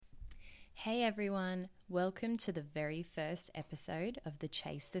Hey everyone, welcome to the very first episode of the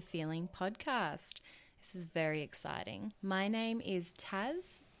Chase the Feeling podcast. This is very exciting. My name is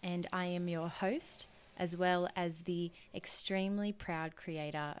Taz and I am your host, as well as the extremely proud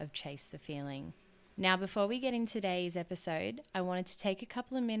creator of Chase the Feeling. Now, before we get into today's episode, I wanted to take a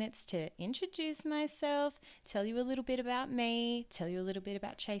couple of minutes to introduce myself, tell you a little bit about me, tell you a little bit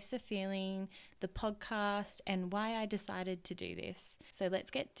about Chase the Feeling, the podcast, and why I decided to do this. So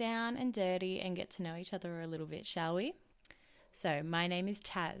let's get down and dirty and get to know each other a little bit, shall we? So my name is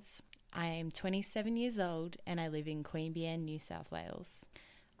Taz. I am 27 years old and I live in Queanbeyan, New South Wales.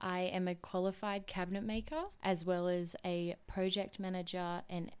 I am a qualified cabinet maker as well as a project manager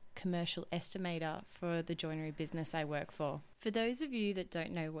and commercial estimator for the joinery business I work for. For those of you that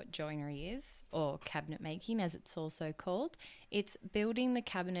don't know what joinery is, or cabinet making as it's also called, it's building the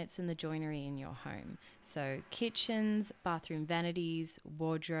cabinets and the joinery in your home. So kitchens, bathroom vanities,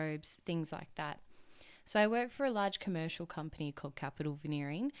 wardrobes, things like that. So I work for a large commercial company called Capital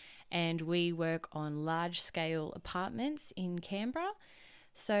Veneering, and we work on large scale apartments in Canberra.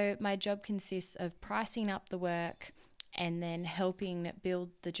 So my job consists of pricing up the work and then helping build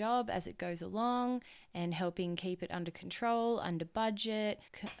the job as it goes along and helping keep it under control, under budget,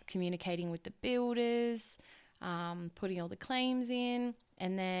 communicating with the builders, putting all the claims in,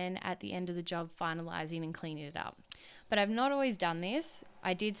 and then at the end of the job, finalising and cleaning it up. But I've not always done this.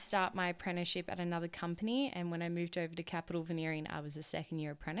 I did start my apprenticeship at another company, and when I moved over to Capital Veneering, I was a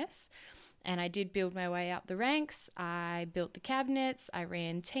second-year apprentice. And I did build my way up the ranks. I built the cabinets, I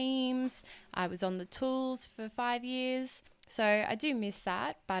ran teams, I was on the tools for 5 years. So I do miss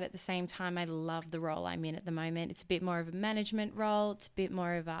that, but at the same time, I love the role I'm in at the moment. It's a bit more of a management role, it's a bit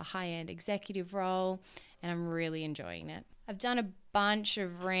more of a high-end executive role, and I'm really enjoying it. I've done a bunch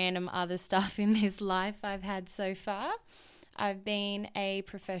of random other stuff in this life I've had so far. I've been a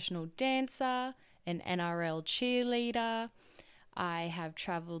professional dancer, an NRL cheerleader. I have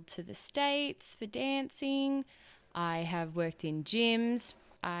travelled to the States for dancing. I have worked in gyms.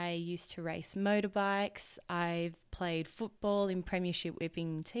 I used to race motorbikes. I've played football in premiership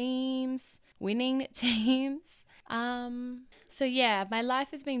winning teams. So yeah, my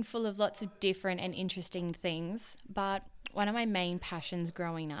life has been full of lots of different and interesting things, but one of my main passions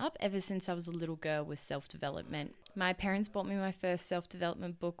growing up, ever since I was a little girl, was self-development. My parents bought me my first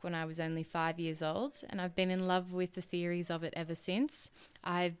self-development book when I was only 5 years old, and I've been in love with the theories of it ever since.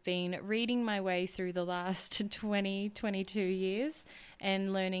 I've been reading my way through the last 22 years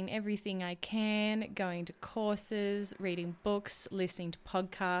and learning everything I can, going to courses, reading books, listening to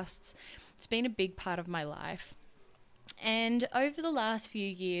podcasts. It's been a big part of my life. And over the last few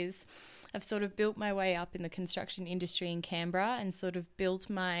years, I've sort of built my way up in the construction industry in Canberra and sort of built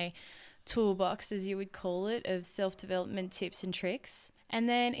my toolbox, as you would call it, of self-development tips and tricks. And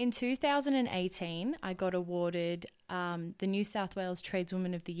then in 2018, I got awarded the New South Wales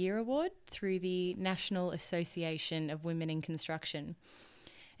Tradeswoman of the Year Award through the National Association of Women in Construction.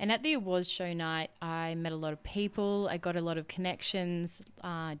 And at the awards show night, I met a lot of people, I got a lot of connections,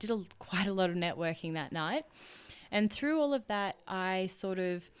 did quite a lot of networking that night. And through all of that, I sort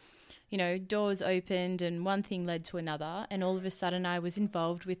of, doors opened and one thing led to another. And all of a sudden I was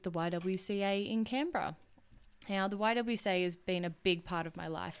involved with the YWCA in Canberra. Now, the YWCA has been a big part of my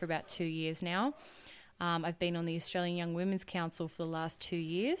life for about 2 years now. I've been on the Australian Young Women's Council for the last 2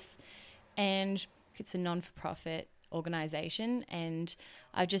 years. And it's a non-for-profit organisation. And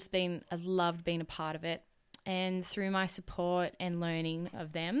I've loved being a part of it. And through my support and learning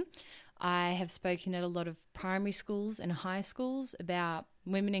of them, I have spoken at a lot of primary schools and high schools about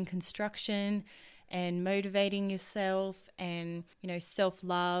women in construction and motivating yourself and,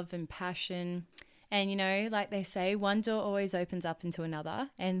 self-love and passion. And, like they say, one door always opens up into another.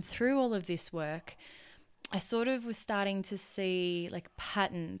 And through all of this work, I sort of was starting to see like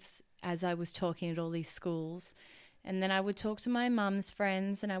patterns as I was talking at all these schools. And then I would talk to my mum's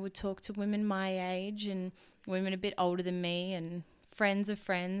friends and I would talk to women my age and women a bit older than me and friends of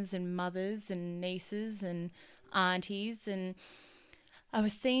friends and mothers and nieces and aunties, and I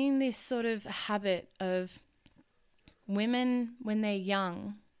was seeing this sort of habit of women when they're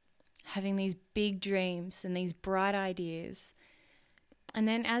young having these big dreams and these bright ideas, and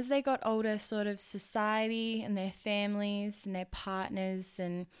then as they got older, sort of society and their families and their partners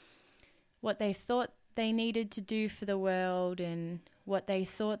and what they thought they needed to do for the world and what they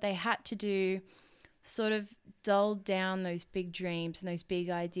thought they had to do sort of dulled down those big dreams and those big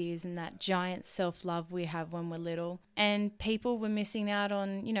ideas and that giant self-love we have when we're little. And people were missing out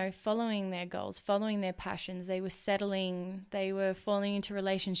on, following their goals, following their passions. They were settling, they were falling into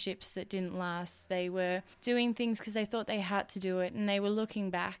relationships that didn't last. They were doing things because they thought they had to do it, and they were looking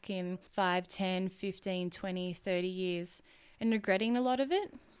back in 5, 10, 15, 20, 30 years and regretting a lot of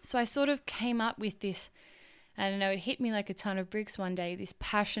it. So I sort of came up with this, I don't know, it hit me like a ton of bricks one day, this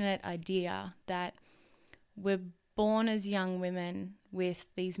passionate idea that we're born as young women with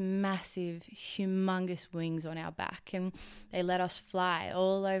these massive, humongous wings on our back, and they let us fly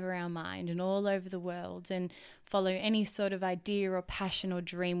all over our mind and all over the world and follow any sort of idea or passion or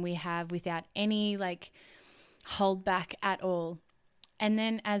dream we have without any hold back at all. And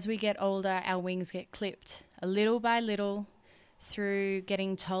then as we get older, our wings get clipped a little by little through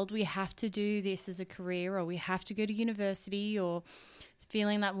getting told we have to do this as a career, or we have to go to university, or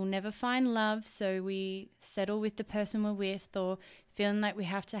feeling like we'll never find love, so we settle with the person we're with, or feeling like we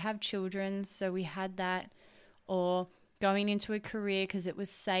have to have children, so we had that, or going into a career because it was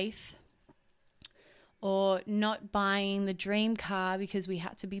safe, or not buying the dream car because we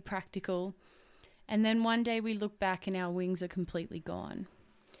had to be practical. And then one day we look back and our wings are completely gone.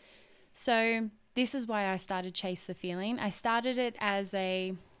 So this is why I started Chase the Feeling. I started it as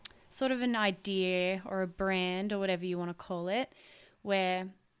a sort of an idea or a brand or whatever you want to call it, where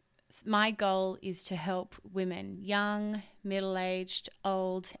my goal is to help women, young, middle-aged,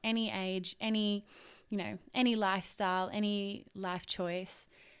 old, any age, any lifestyle, any life choice,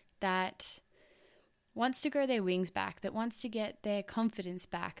 that wants to grow their wings back, that wants to get their confidence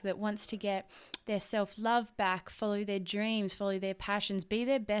back, that wants to get their self-love back, follow their dreams, follow their passions, be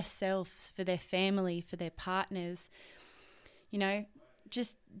their best selves for their family, for their partners,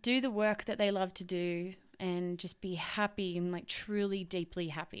 just do the work that they love to do and just be happy and truly deeply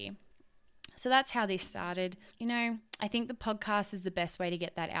happy. So that's how this started. I think the podcast is the best way to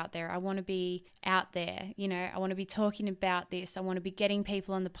get that out there. I want to be out there. I want to be talking about this. I want to be getting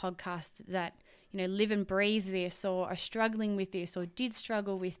people on the podcast that, live and breathe this, or are struggling with this, or did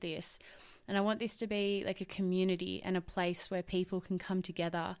struggle with this. And I want this to be like a community and a place where people can come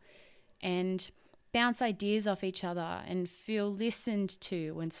together and bounce ideas off each other and feel listened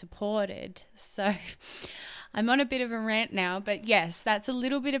to and supported. So I'm on a bit of a rant now, but yes, that's a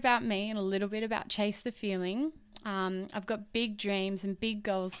little bit about me and a little bit about Chase the Feeling. I've got big dreams and big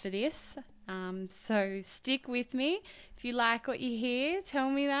goals for this. So stick with me. If you like what you hear, tell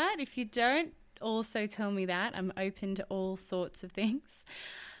me that. If you don't, also tell me that. I'm open to all sorts of things.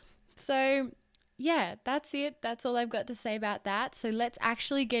 So yeah, that's it. That's all I've got to say about that. So let's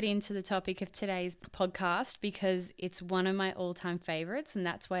actually get into the topic of today's podcast, because it's one of my all-time favorites, and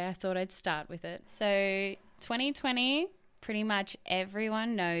that's why I thought I'd start with it. So 2020, pretty much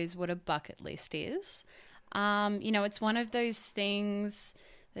everyone knows what a bucket list is. It's one of those things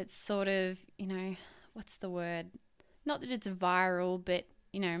that's sort of, what's the word? Not that it's viral, but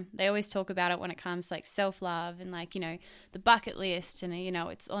they always talk about it when it comes to self-love and the bucket list, and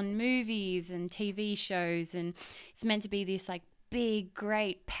it's on movies and TV shows, and it's meant to be this big,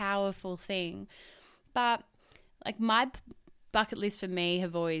 great, powerful thing. But my bucket list for me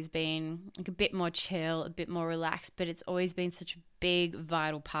have always been a bit more chill, a bit more relaxed, but it's always been such a big,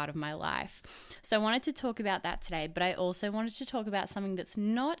 vital part of my life. So I wanted to talk about that today, but I also wanted to talk about something that's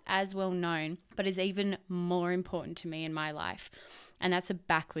not as well known, but is even more important to me in my life. And that's a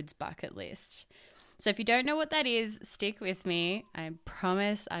backwards bucket list. So if you don't know what that is, stick with me. I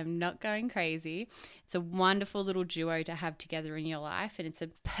promise I'm not going crazy. It's a wonderful little duo to have together in your life, and it's a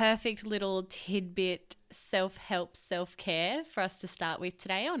perfect little tidbit self-help, self-care for us to start with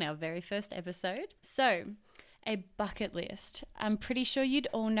today on our very first episode. So a bucket list. I'm pretty sure you'd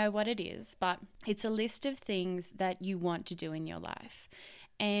all know what it is, but it's a list of things that you want to do in your life.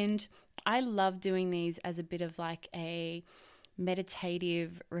 And I love doing these as a bit of a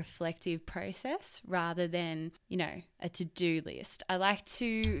meditative, reflective process rather than, a to-do list. I like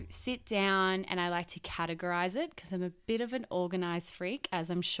to sit down and I like to categorize it because I'm a bit of an organized freak, as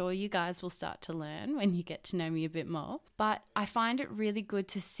I'm sure you guys will start to learn when you get to know me a bit more. But I find it really good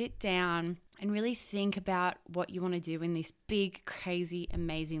to sit down and really think about what you want to do in this big, crazy,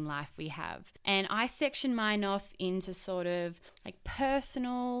 amazing life we have. And I section mine off into sort of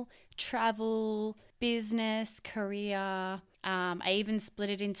personal, travel, business, career. I even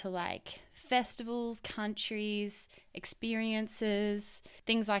split it into festivals, countries, experiences,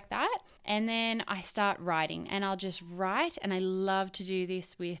 things like that. And then I start writing, and I'll just write. And I love to do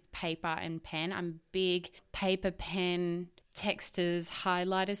this with paper and pen. I'm a big paper, pen, texters,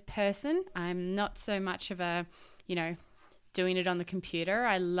 highlighters person. I'm not so much of a, doing it on the computer.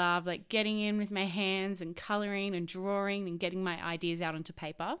 I love like getting in with my hands and coloring and drawing and getting my ideas out onto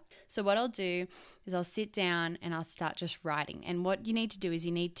paper. So what I'll do is I'll sit down and I'll start just writing. And what you need to do is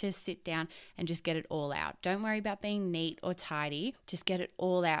you need to sit down and just get it all out. Don't worry about being neat or tidy. Just get it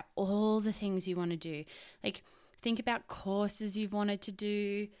all out. All the things you want to do. Like think about courses you've wanted to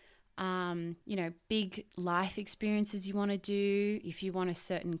do, big life experiences you want to do, if you want a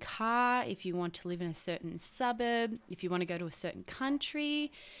certain car, if you want to live in a certain suburb, if you want to go to a certain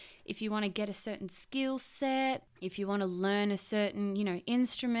country, if you want to get a certain skill set, if you want to learn a certain,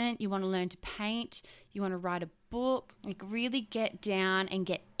 instrument, you want to learn to paint, you want to write a book, like really get down and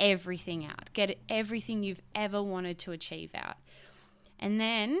get everything out. Get everything you've ever wanted to achieve out. And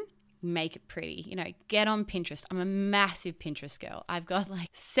then make it pretty, get on Pinterest. I'm a massive Pinterest girl. I've got like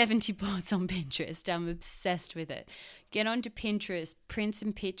 70 boards on Pinterest. I'm obsessed with it. Get onto Pinterest, print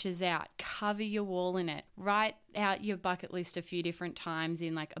some pictures out, cover your wall in it, write out your bucket list a few different times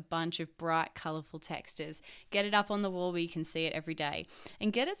in like a bunch of bright, colorful textures. Get it up on the wall where you can see it every day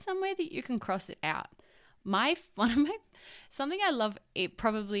and get it somewhere that you can cross it out. Something I love it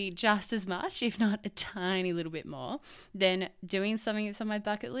probably just as much, if not a tiny little bit more, than doing something that's on my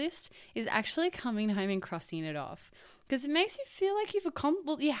bucket list is actually coming home and crossing it off. Because it makes you feel like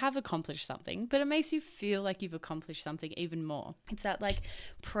you have accomplished something, but it makes you feel like you've accomplished something even more. It's that like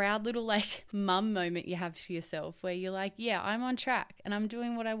proud little like mum moment you have to yourself where you're like, yeah, I'm on track and I'm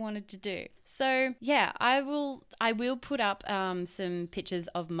doing what I wanted to do. So yeah, I will put up some pictures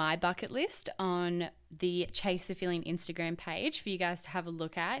of my bucket list on the Chase the Feeling Instagram page for you guys to have a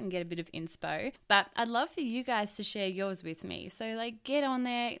look at and get a bit of inspo. But I'd love for you guys to share yours with me. So like get on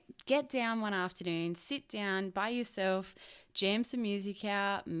there, get down one afternoon, sit down by yourself, jam some music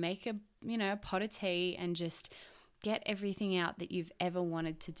out, make a pot of tea and just get everything out that you've ever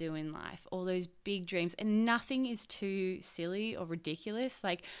wanted to do in life. All those big dreams. And nothing is too silly or ridiculous.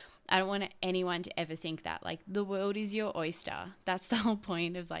 Like I don't want anyone to ever think that. Like the world is your oyster. That's the whole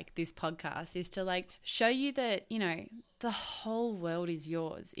point of like this podcast, is to like show you that, the whole world is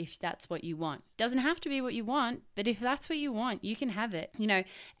yours if that's what you want. Doesn't have to be what you want, but if that's what you want, you can have it,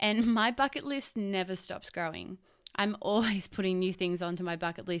 and my bucket list never stops growing. I'm always putting new things onto my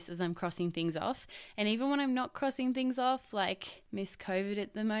bucket list as I'm crossing things off. And even when I'm not crossing things off, like Miss COVID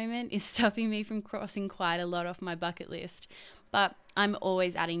at the moment is stopping me from crossing quite a lot off my bucket list. But I'm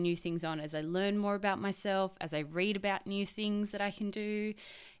always adding new things on as I learn more about myself, as I read about new things that I can do,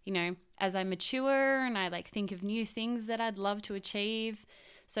 as I mature and I like think of new things that I'd love to achieve.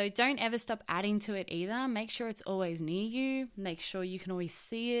 So don't ever stop adding to it either. Make sure it's always near you. Make sure you can always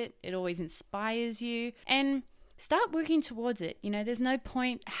see it. It always inspires you. And start working towards it. There's no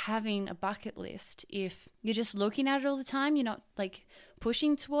point having a bucket list if you're just looking at it all the time. You're not like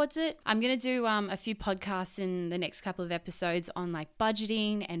pushing towards it. I'm going to do a few podcasts in the next couple of episodes on like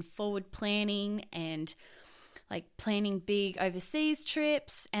budgeting and forward planning and like planning big overseas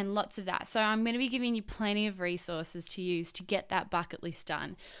trips and lots of that. So I'm going to be giving you plenty of resources to use to get that bucket list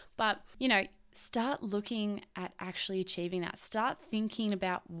done. But, start looking at actually achieving that. Start thinking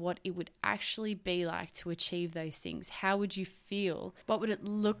about what it would actually be like to achieve those things. How would you feel? What would it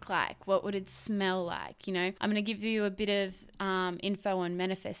look like? What would it smell like? I'm going to give you a bit of info on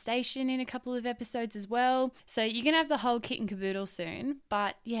manifestation in a couple of episodes as well. So you're going to have the whole kit and caboodle soon.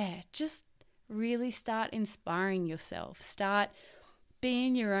 But yeah, just really start inspiring yourself. Start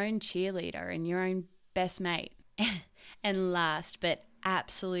being your own cheerleader and your own best mate. And last, but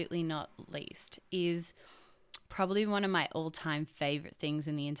absolutely not least, is probably one of my all-time favorite things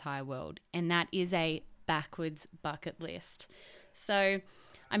in the entire world, and that is a backwards bucket list. So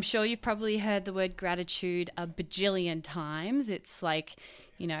I'm sure you've probably heard the word gratitude a bajillion times. It's like,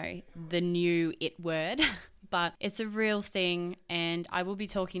 the new it word, but it's a real thing, and I will be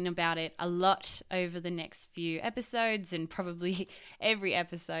talking about it a lot over the next few episodes and probably every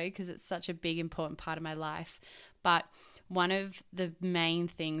episode because it's such a big, important part of my life. But one of the main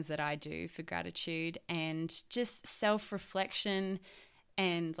things that I do for gratitude and just self-reflection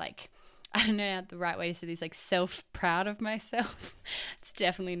and like, I don't know the right way to say this, like self-proud of myself. It's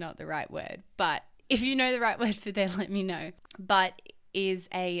definitely not the right word, but if you know the right word for that, let me know. But is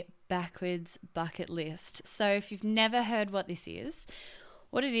a backwards bucket list. So if you've never heard what this is,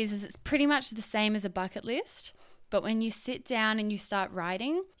 what it is it's pretty much the same as a bucket list. But when you sit down and you start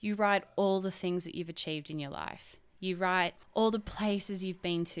writing, you write all the things that you've achieved in your life. You write all the places you've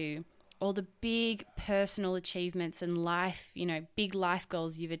been to, all the big personal achievements and life, big life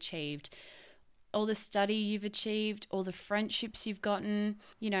goals you've achieved, all the study you've achieved, all the friendships you've gotten,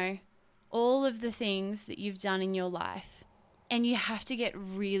 all of the things that you've done in your life. And you have to get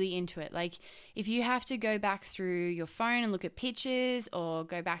really into it. Like if you have to go back through your phone and look at pictures, or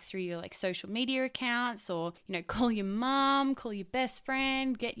go back through your like social media accounts, or, you know, call your mom, call your best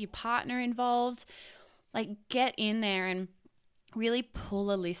friend, get your partner involved, like get in there and really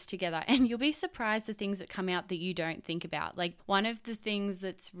pull a list together, and you'll be surprised the things that come out that you don't think about. Like one of the things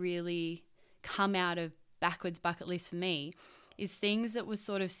that's really come out of Backwards Bucket List for me is things that was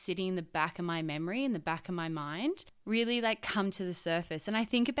sort of sitting in the back of my memory, in the back of my mind, really like come to the surface. And I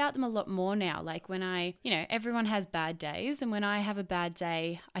think about them a lot more now. Like when everyone has bad days, and when I have a bad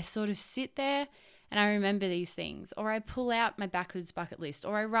day, I sort of sit there and I remember these things, or I pull out my Backwards Bucket List,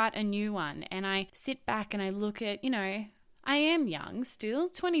 or I write a new one and I sit back and I look at, I am young still,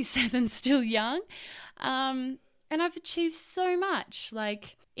 27, still young. And I've achieved so much.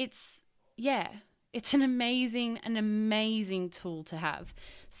 Like it's an amazing tool to have.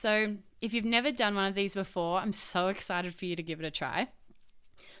 So if you've never done one of these before, I'm so excited for you to give it a try.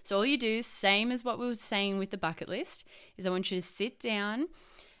 So all you do, same as what we were saying with the bucket list, is I want you to sit down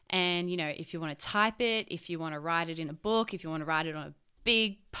and, if you want to type it, if you want to write it in a book, if you want to write it on a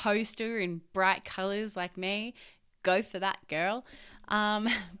big poster in bright colors like me, go for that, girl.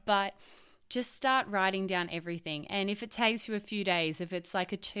 But just start writing down everything. And if it takes you a few days, if it's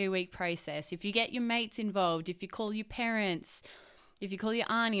like a 2-week process, if you get your mates involved, if you call your parents, if you call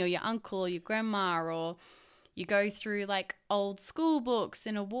your auntie or your uncle or your grandma, or you go through like old school books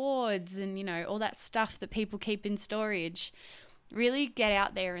and awards and, all that stuff that people keep in storage, really get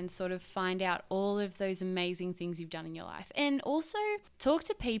out there and sort of find out all of those amazing things you've done in your life. And also talk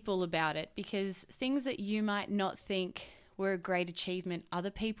to people about it, because things that you might not think were a great achievement, other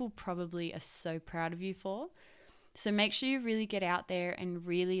people probably are so proud of you for. So make sure you really get out there and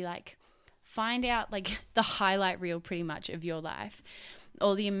really like find out like the highlight reel pretty much of your life,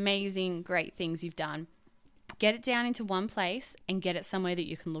 all the amazing, great things you've done. Get it down into one place and get it somewhere that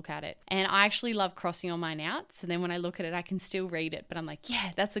you can look at it. And I actually love crossing all mine out. So then when I look at it, I can still read it. But I'm like,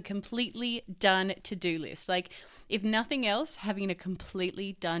 yeah, that's a completely done to-do list. Like if nothing else, having a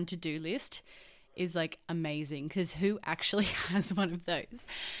completely done to-do list is like amazing, because who actually has one of those?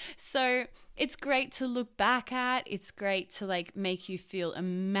 So it's great to look back at. It's great to like make you feel a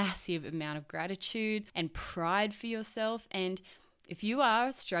massive amount of gratitude and pride for yourself. And if you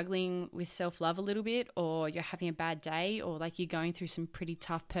are struggling with self-love a little bit, or you're having a bad day, or like you're going through some pretty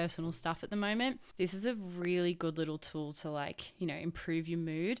tough personal stuff at the moment, this is a really good little tool to like, improve your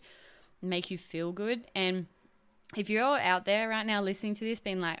mood, make you feel good. And if you're out there right now listening to this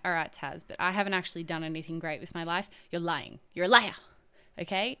being like, all right, Taz, but I haven't actually done anything great with my life, you're lying. You're a liar.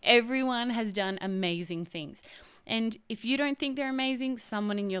 Okay? Everyone has done amazing things. And if you don't think they're amazing,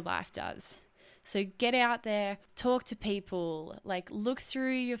 someone in your life does. So get out there, talk to people, like look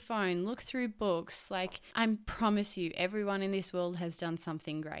through your phone, look through books. Like I promise you, everyone in this world has done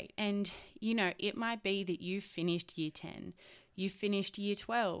something great. And, it might be that you finished year 10, you finished year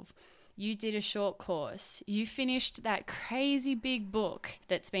 12, you did a short course, you finished that crazy big book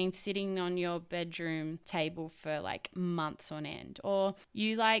that's been sitting on your bedroom table for like months on end, or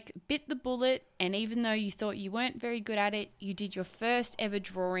you like bit the bullet, and even though you thought you weren't very good at it, you did your first ever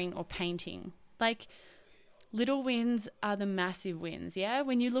drawing or painting. Like little wins are the massive wins, yeah?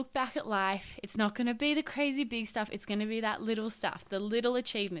 When you look back at life, it's not going to be the crazy big stuff. It's going to be that little stuff, the little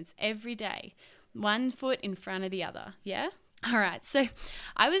achievements every day, one foot in front of the other, yeah? All right, so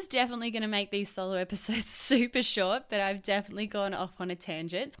I was definitely going to make these solo episodes super short, but I've definitely gone off on a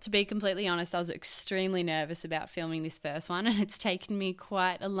tangent. To be completely honest, I was extremely nervous about filming this first one, and it's taken me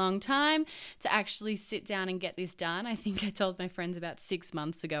quite a long time to actually sit down and get this done. I think I told my friends about 6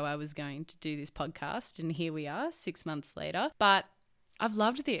 months ago I was going to do this podcast, and here we are 6 months later. But I've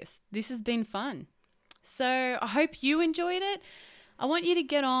loved this. This has been fun. So I hope you enjoyed it. I want you to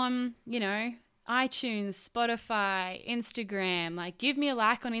get on, iTunes, Spotify, Instagram, like give me a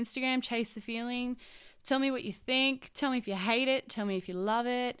like on Instagram, Chase the Feeling. Tell me what you think. Tell me if you hate it. Tell me if you love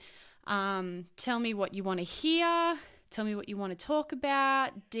it. Tell me what you want to hear. Tell me what you want to talk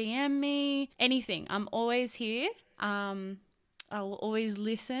about. DM me. Anything. I'm always here. I'll always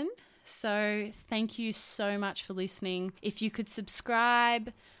listen. So thank you so much for listening. If you could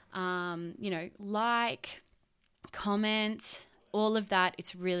subscribe, like, comment, all of that,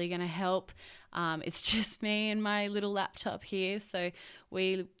 it's really going to help. It's just me and my little laptop here, so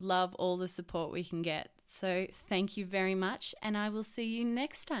we love all the support we can get. So thank you very much, and I will see you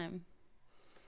next time.